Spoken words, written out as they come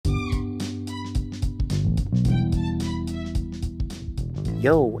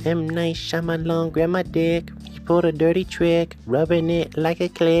Yo, M. Night Shyamalan, grab my dick. He pulled a dirty trick, rubbing it like a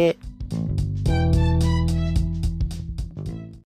clit.